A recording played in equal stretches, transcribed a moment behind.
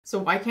So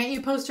why can't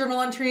you post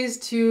journal entries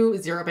to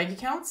Xero bank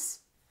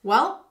accounts?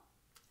 Well,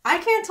 I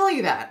can't tell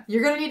you that.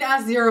 You're gonna need to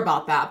ask Xero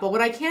about that. But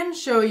what I can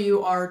show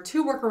you are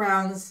 2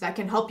 workarounds that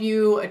can help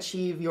you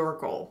achieve your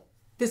goal.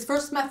 This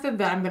first method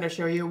that I'm gonna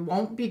show you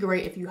won't be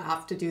great if you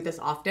have to do this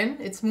often.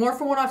 It's more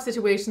for one-off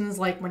situations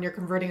like when you're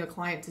converting a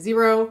client to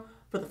Xero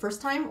for the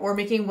first time or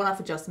making one-off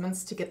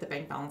adjustments to get the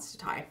bank balance to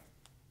tie.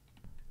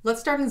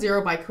 Let's start in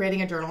Xero by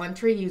creating a journal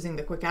entry using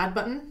the Quick Add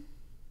button.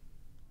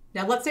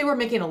 Now let's say we're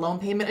making a loan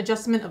payment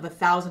adjustment of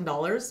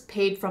 $1,000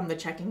 paid from the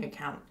checking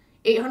account.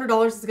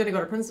 $800 is going to go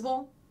to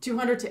principal,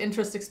 $200 to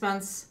interest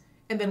expense,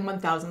 and then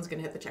 $1,000 is going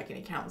to hit the checking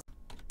account.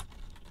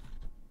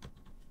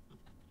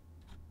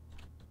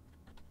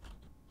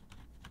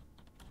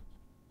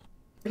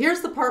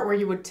 Here's the part where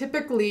you would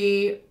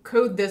typically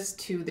code this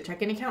to the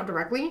checking account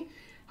directly.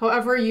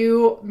 However,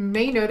 you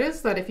may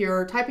notice that if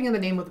you're typing in the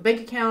name of the bank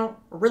account,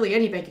 or really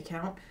any bank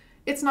account,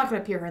 it's not going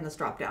to appear here in this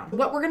dropdown.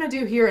 What we're going to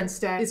do here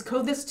instead is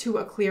code this to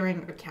a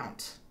clearing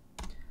account.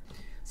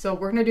 So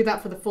we're going to do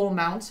that for the full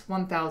amount,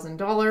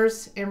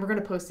 $1,000, and we're going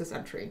to post this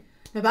entry.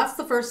 Now that's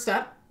the first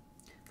step.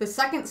 The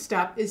second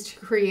step is to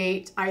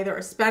create either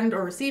a spend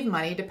or receive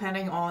money,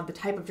 depending on the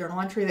type of journal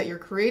entry that you're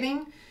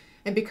creating.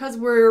 And because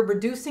we're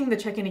reducing the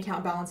checking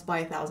account balance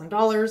by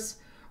 $1,000,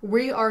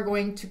 we are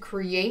going to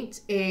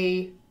create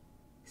a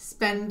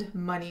spend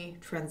money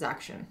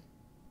transaction.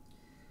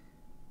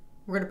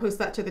 We're going to post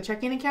that to the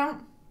checking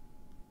account,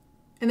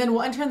 and then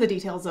we'll enter in the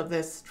details of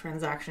this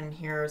transaction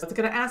here. So it's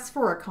going to ask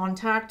for a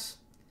contact.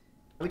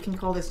 We can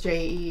call this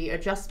JE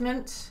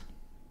adjustment.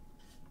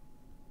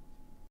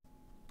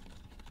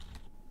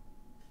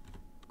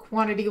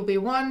 Quantity will be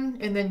 1,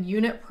 and then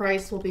unit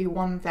price will be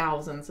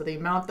 1,000. So the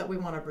amount that we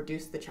want to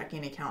reduce the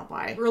checking account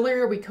by.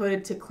 Earlier we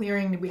coded to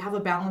clearing. We have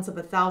a balance of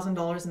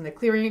 $1,000 in the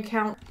clearing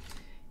account.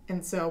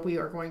 And so we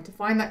are going to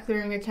find that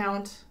clearing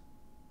account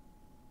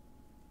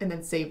and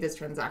then save this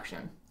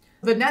transaction.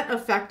 The net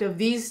effect of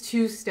these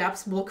 2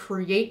 steps will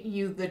create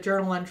you the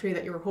journal entry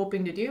that you're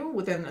hoping to do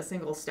within a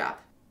single step.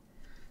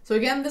 So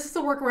again, this is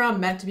a workaround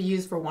meant to be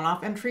used for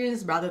one-off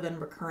entries rather than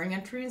recurring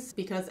entries,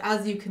 because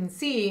as you can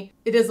see,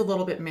 it is a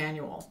little bit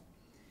manual.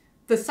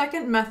 The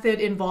second method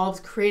involves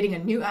creating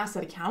a new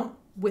asset account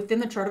within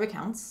the chart of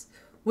accounts.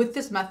 With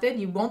this method,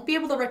 you won't be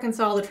able to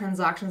reconcile the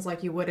transactions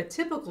like you would a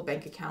typical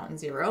bank account in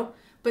Xero,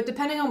 but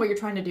depending on what you're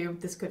trying to do,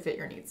 this could fit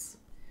your needs.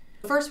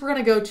 First, we're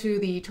going to go to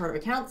the chart of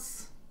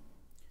accounts.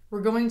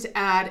 We're going to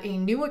add a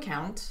new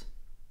account.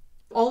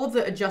 All of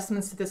the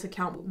adjustments to this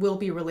account will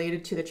be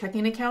related to the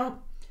checking account.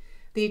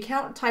 The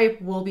account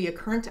type will be a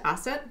current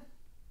asset.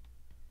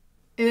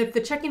 And if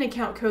the checking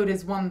account code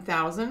is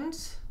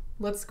 1,000,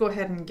 let's go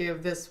ahead and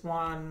give this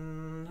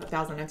one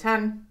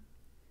 1,010.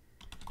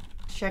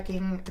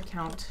 Checking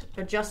account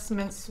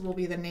adjustments will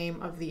be the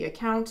name of the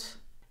account.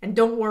 And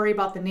don't worry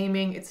about the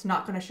naming, it's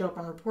not going to show up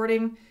on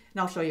reporting.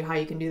 And I'll show you how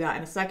you can do that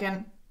in a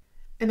second.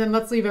 And then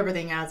let's leave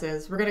everything as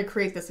is. We're going to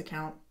create this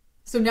account.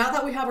 So now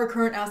that we have our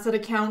current asset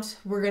account,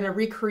 we're going to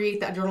recreate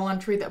that journal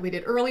entry that we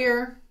did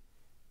earlier.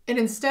 And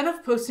instead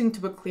of posting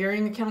to a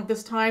clearing account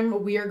this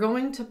time, we are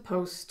going to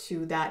post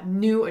to that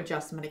new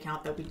adjustment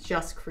account that we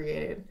just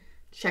created,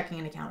 checking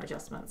and account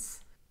adjustments.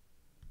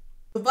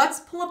 So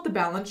let's pull up the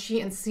balance sheet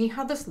and see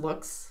how this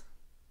looks.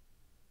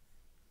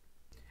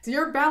 So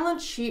your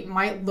balance sheet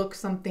might look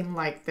something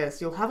like this.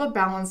 You'll have a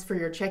balance for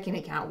your checking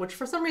account, which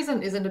for some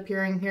reason isn't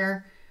appearing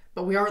here,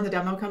 but we are in the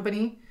demo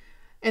company.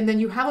 And then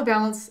you have a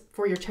balance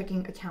for your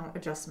checking account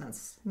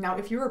adjustments. Now,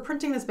 if you were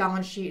printing this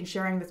balance sheet and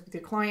sharing this with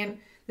your client,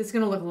 this is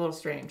going to look a little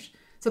strange.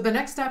 So the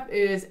next step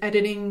is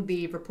editing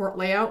the report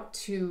layout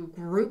to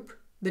group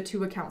the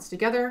 2 accounts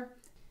together.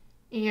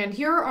 And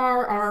here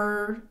are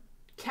our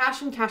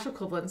cash and cash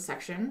equivalents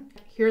section.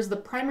 Here's the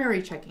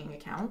primary checking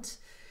account.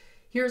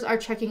 Here's our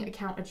checking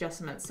account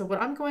adjustments. So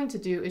what I'm going to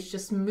do is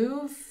just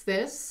move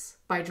this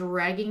by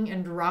dragging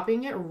and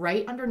dropping it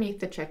right underneath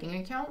the checking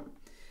account.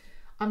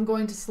 I'm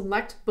going to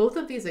select both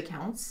of these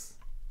accounts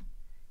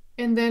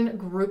and then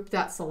group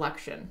that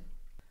selection.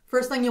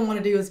 First thing you'll want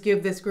to do is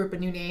give this group a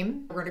new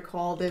name. We're going to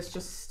call this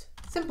just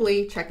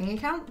simply checking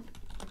account.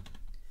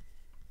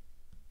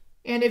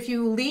 And if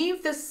you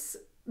leave this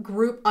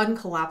group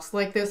uncollapsed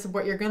like this,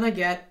 what you're going to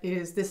get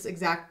is this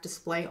exact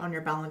display on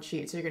your balance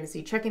sheet. So you're going to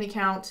see checking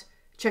account,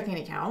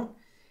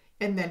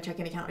 and then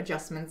checking account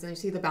adjustments, and you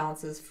see the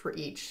balances for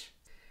each.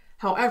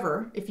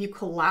 However, if you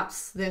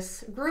collapse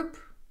this group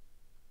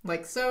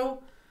like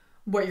so,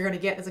 what you're going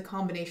to get is a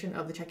combination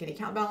of the checking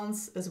account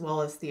balance as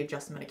well as the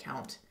adjustment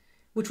account,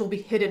 which will be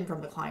hidden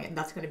from the client. And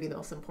that's going to be the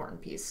most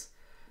important piece.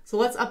 So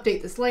let's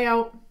update this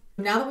layout.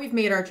 Now that we've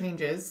made our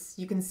changes,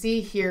 you can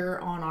see here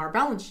on our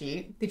balance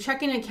sheet, the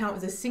checking account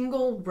is a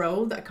single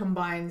row that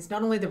combines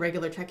not only the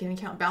regular checking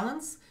account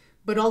balance,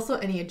 but also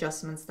any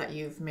adjustments that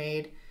you've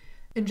made.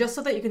 And just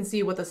so that you can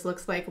see what this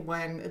looks like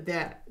when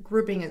the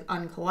grouping is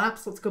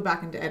uncollapsed, let's go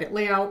back into edit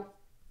layout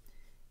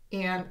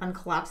and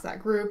uncollapse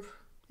that group.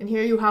 And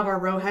here you have our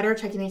row header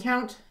checking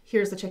account.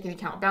 Here's the checking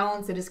account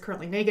balance. It is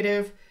currently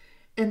negative.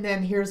 And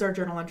then here's our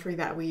journal entry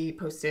that we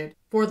posted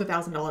for the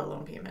 $1,000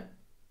 loan payment.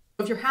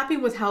 If you're happy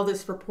with how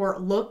this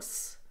report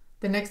looks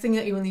The next thing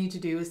that you will need to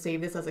do is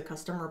save this as a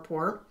custom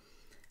report.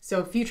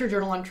 So future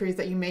journal entries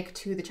that you make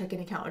to the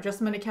checking account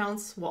adjustment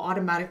accounts will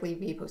automatically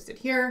be posted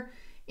here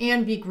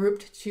and be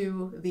grouped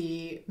to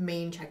the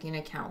main checking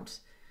account.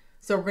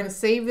 So we're going to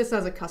save this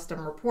as a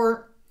custom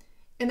report,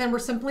 and then we're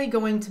simply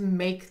going to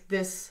make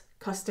this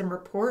custom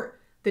report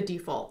the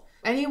default.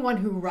 Anyone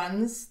who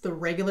runs the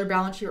regular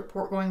balance sheet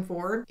report going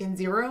forward in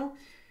Xero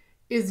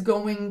is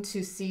going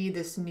to see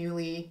this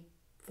newly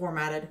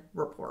formatted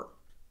report.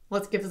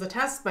 Let's give this a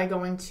test by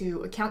going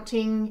to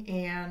Accounting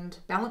and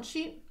Balance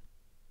Sheet.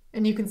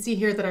 And you can see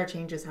here that our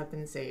changes have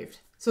been saved.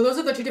 So those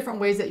are the two different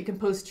ways that you can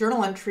post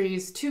journal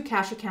entries to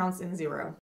cash accounts in Xero.